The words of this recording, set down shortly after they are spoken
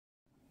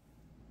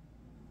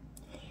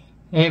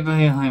Hey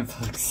everybody,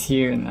 LandFox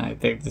here, and I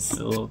think this is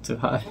a little too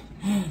high.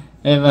 Hey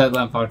everybody,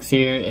 LandFox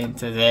here, and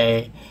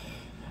today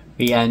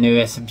we got a new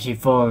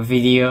SMG4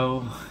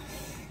 video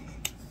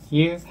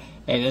here,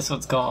 and this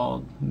one's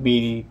called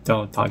We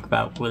Don't Talk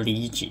About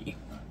Luigi.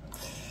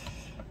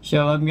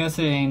 So I'm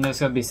guessing there's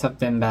gonna be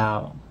something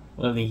about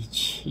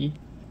Luigi.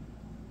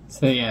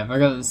 So yeah, we're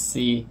gonna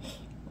see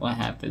what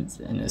happens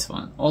in this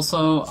one.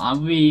 Also, I'll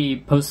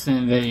be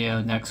posting a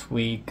video next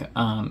week.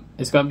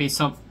 It's gonna be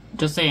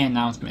just an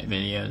announcement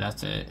video,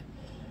 that's it.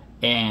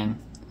 And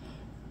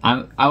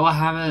I will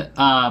have it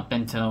up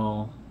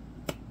until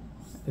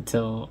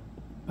what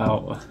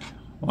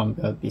I'm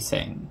gonna be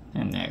saying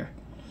in there.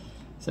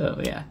 So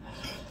yeah,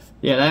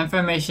 that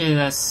information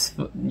that's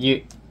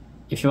you.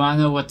 If you want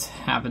to know what's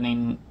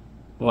happening,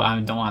 what I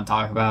don't want to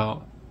talk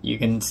about, you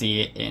can see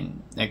it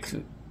in next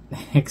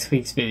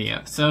week's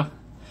video. So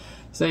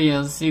yeah,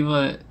 let's see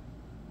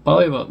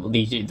probably what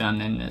Luigi done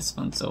in this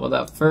one. So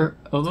without further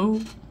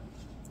ado,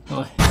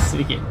 let's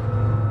begin.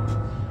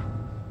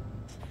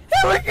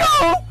 Here we go!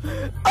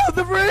 On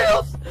the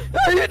rails!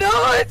 You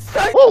know it's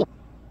time. Oh!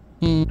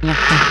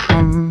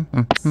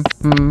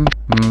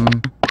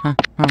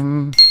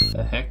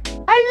 The heck?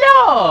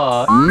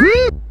 Hello!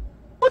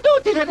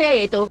 Tutti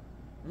reto!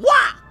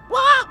 Wah!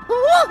 Wah!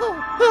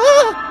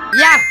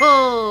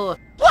 Yahoo!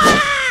 Wah!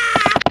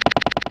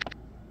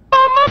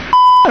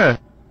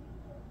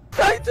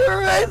 Time to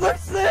raise our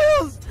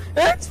sails!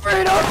 It's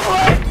freedom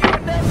flag!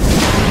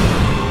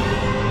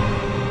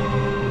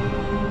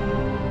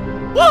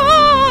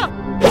 Wah!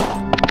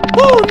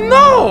 Oh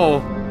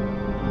no!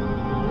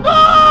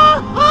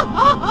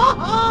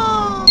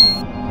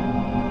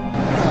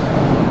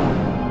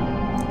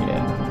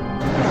 Yeah.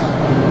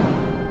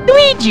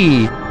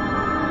 Luigi!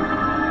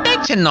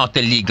 That's not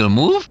a legal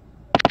move.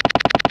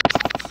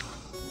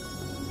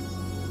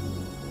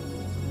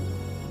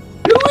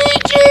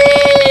 Luigi!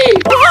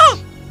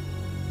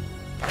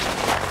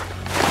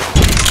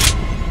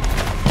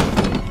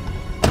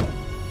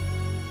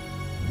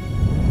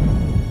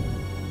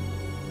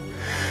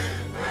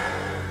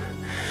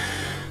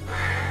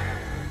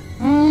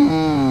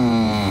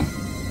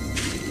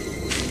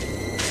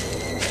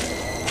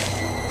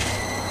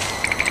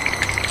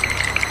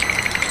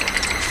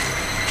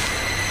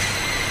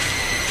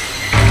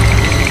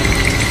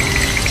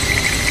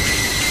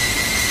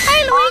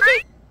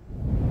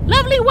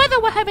 Lovely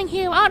weather we're having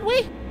here, aren't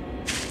we?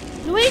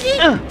 Luigi?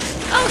 Oh,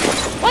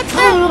 what's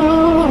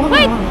that?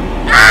 Wait!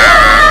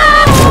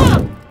 Ah!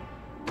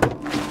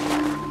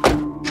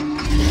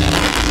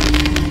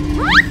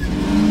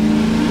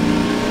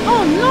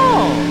 Oh no!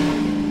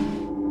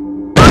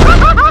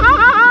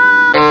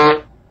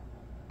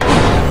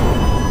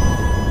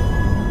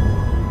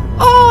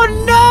 Oh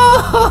no!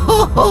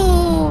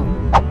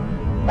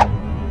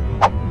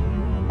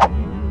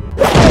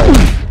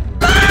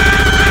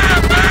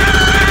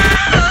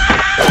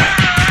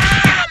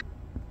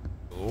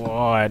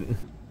 What?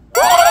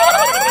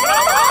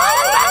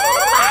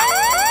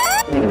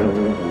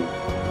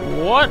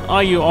 What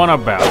are you on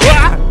about? What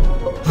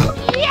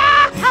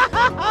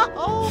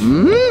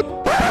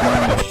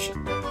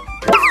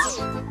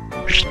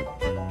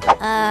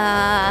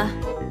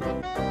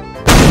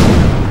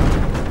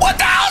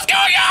the hell's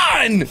going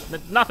on?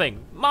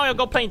 Nothing. Mario,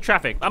 go play in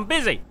traffic. I'm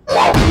busy.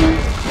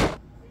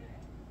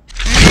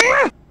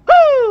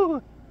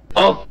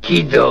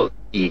 Okie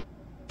dokie.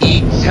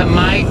 It's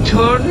my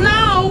turn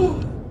now.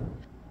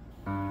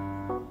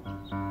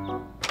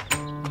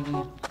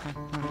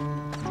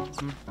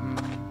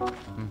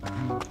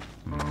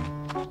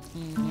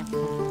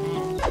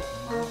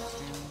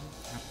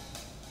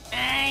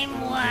 I'm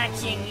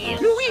watching you.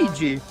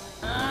 Luigi!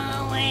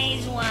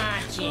 Always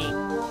watching.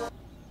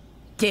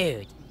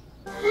 Dude.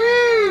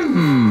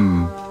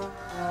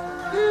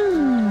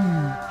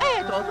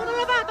 Eto, sono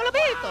lavato,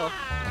 l'abito!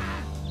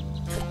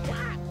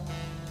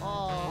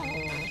 Oh.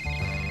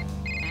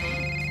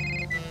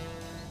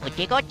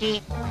 Cuci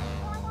cuci.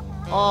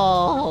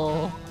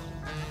 Oh.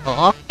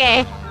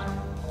 Okay.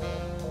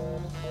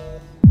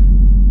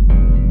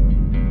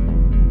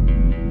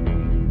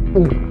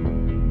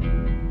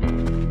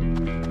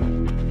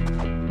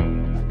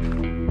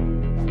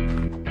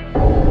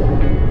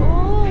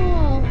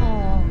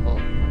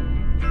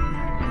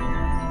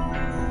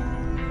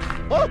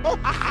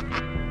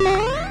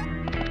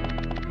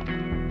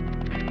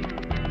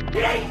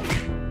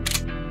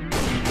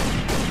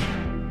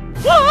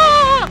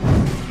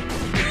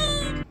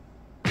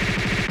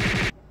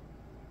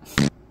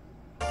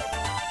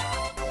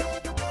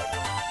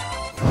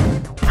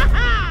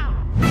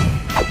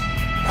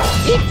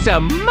 It's a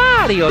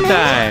Mario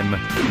time.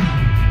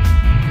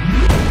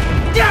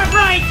 Get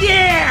right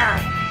there!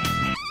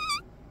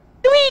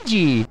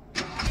 Luigi!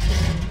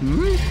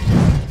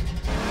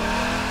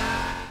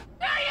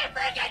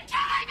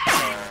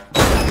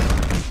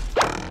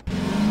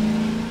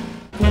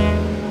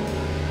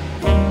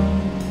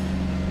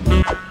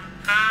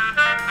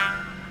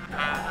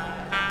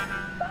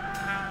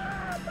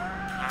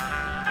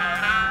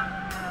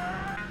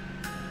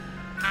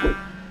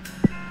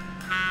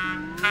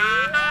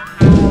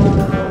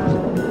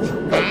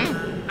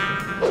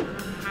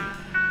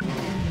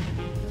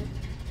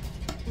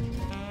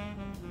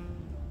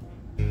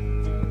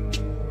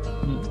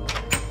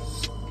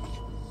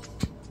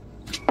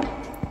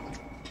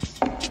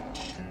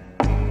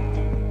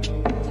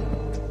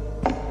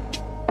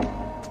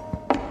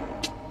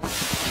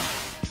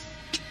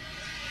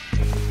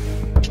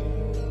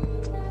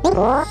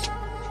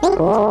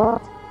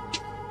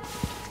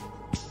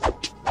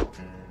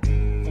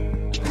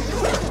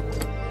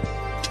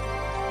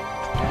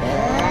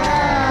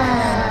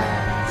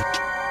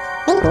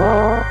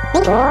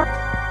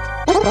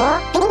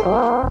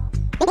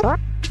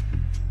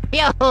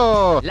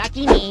 Yo,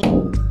 lucky me.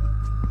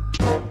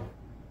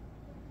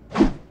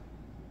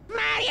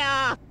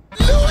 Mario!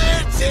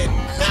 Luigi,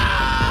 no!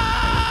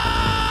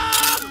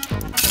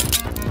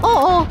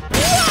 Oh!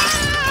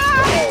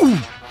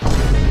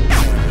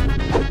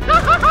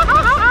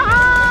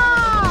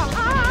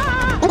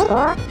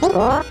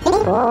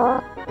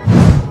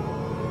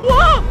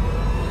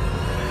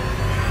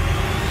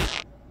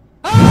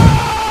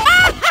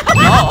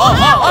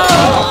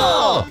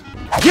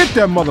 Get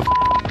that mother.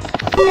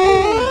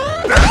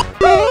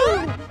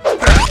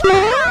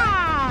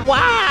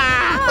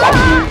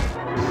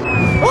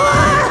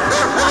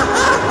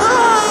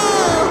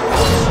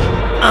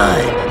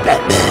 I'm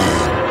Batman.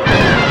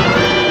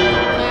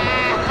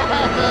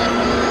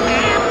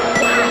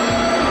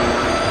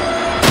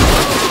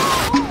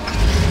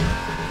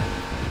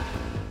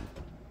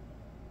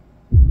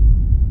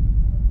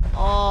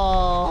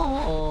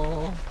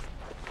 Oh!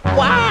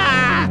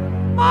 Wow!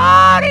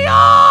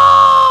 Mario!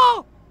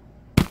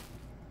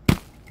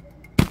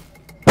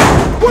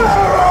 Where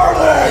are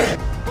they?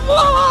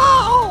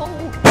 Wow!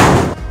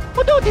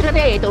 What do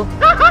you do?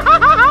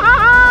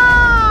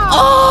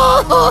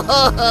 Oh!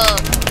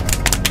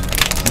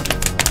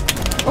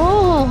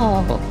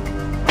 Oh!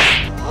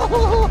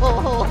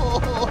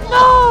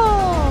 No!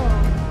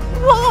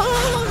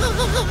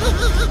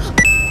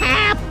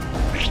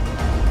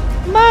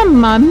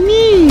 Mamma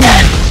mia!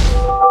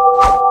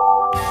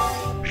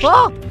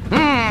 Oh!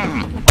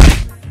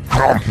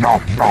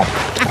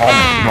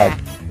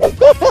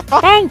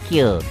 Thank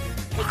you.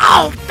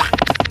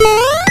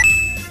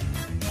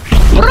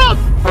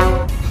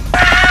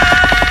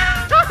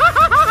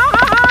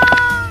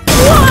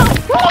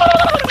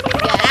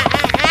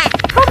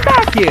 Come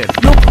back here,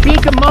 you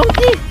big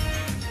monkey.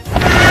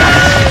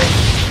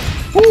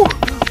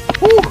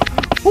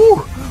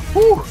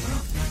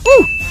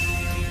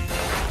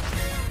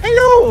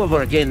 Hello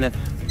over again.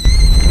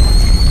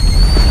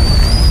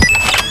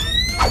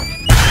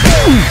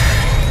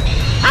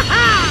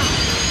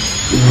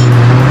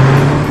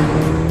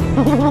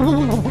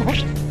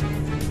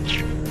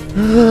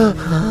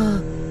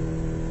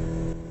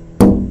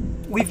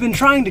 We've been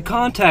trying to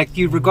contact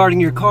you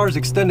regarding your car's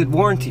extended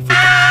warranty for...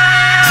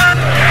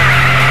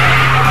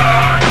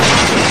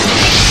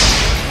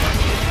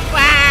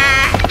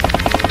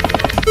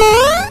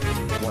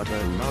 What a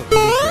lovely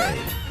day.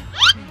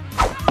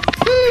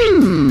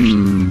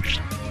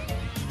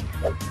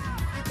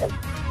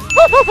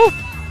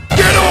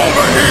 Get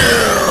over here!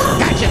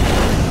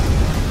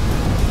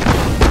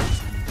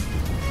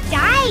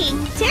 Dying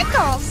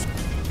tickles.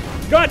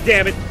 God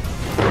damn it!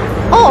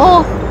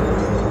 Oh!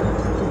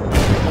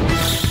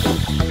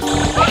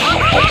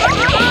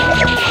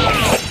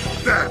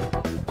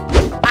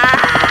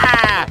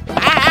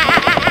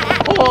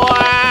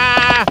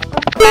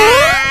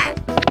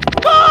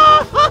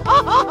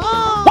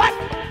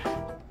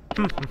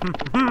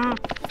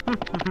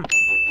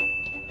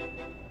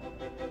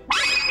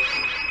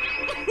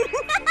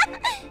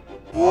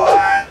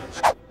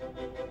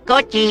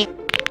 Kochi.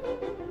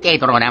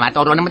 Dietro una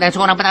matoro non mi dai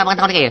suona per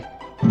la che.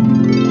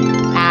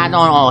 Ah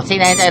no, si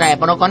ne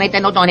telefono con il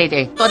non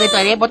tonete. Todo il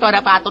tempo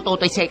ora fatto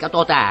tutto il secco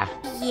tutta.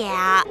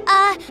 Yeah,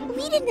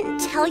 we didn't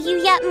tell you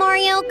yet,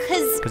 Mario,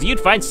 Because you'd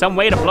find some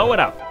way to blow it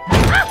up.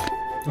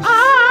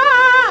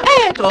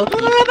 Tutto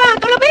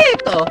levato, l'ho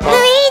visto.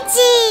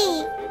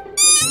 Luigi!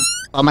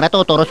 Come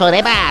tutto lo so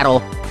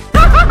reparo.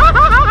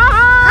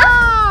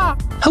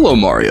 Hello,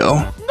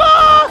 Mario.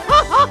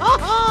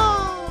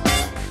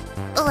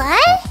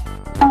 What?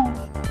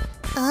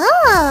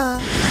 Oh.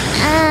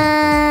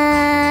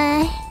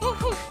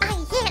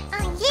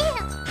 Yeah.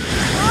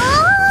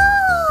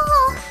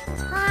 Oh.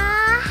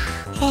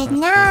 Good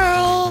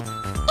night.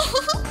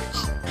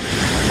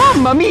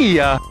 Mamma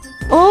mia!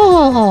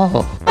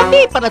 Oh!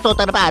 Hindi para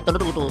tutto levato,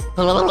 tutto.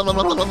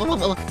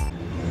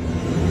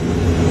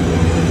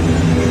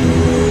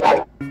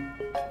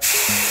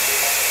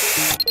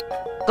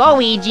 Go,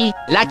 Luigi.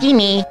 Lucky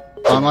me.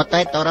 Como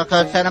te toro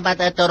con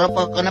sanabata toro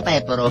poco na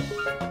pepero.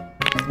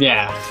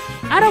 Yeah.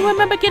 I don't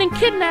remember getting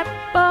kidnapped,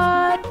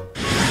 but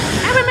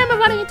I remember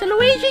running into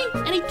Luigi,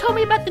 and he told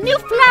me about the new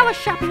flower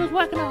shop he was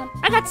working on.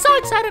 I got so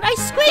excited, I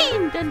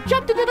screamed and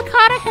jumped into the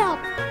car to help.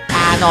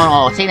 Ah,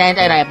 no, si ne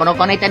telefono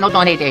con il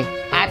tonete.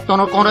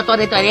 Sono con il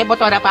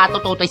telefono ora fatto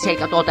tutto il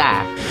secco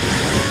tutta.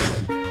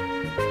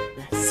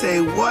 Say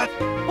what?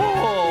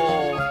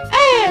 Oh!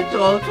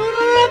 Tutto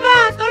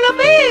levato, l'ho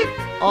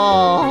visto.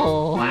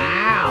 Oh!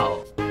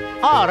 Wow!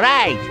 All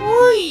right!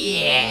 Oh,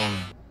 yeah!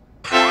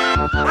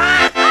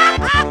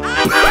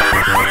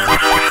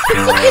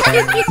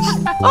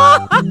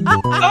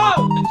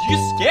 Oh! You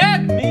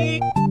scared me!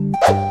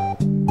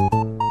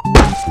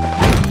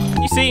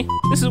 You see,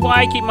 this is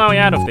why I keep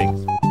Mario out of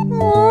things.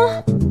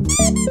 Aww.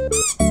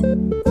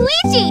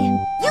 Luigi,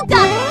 you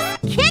got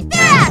this! Kick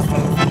their asses!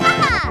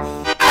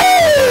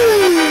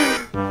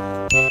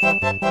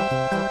 Go,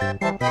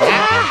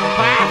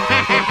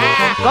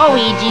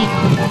 Luigi.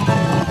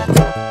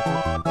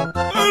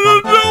 I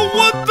don't know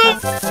what the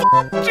f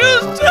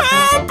just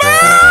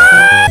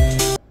happened!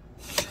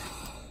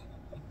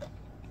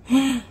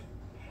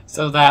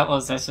 So that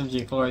was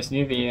SMG4's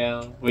new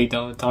video. We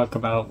don't talk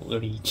about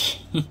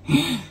Luigi.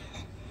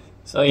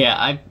 So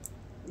yeah,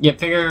 you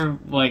figure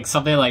like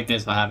something like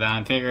this will happen.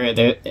 I figure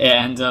it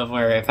ends up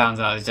where it finds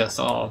out it's just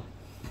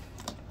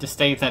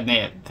things that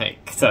made it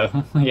fake.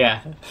 So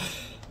yeah.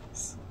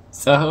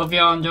 So I hope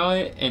y'all enjoy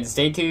it, and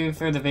stay tuned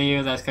for the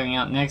video that's coming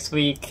out next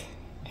week.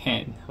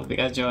 And hope you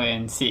guys enjoy,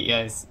 and see you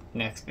guys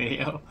next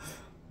video.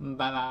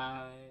 Bye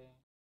bye.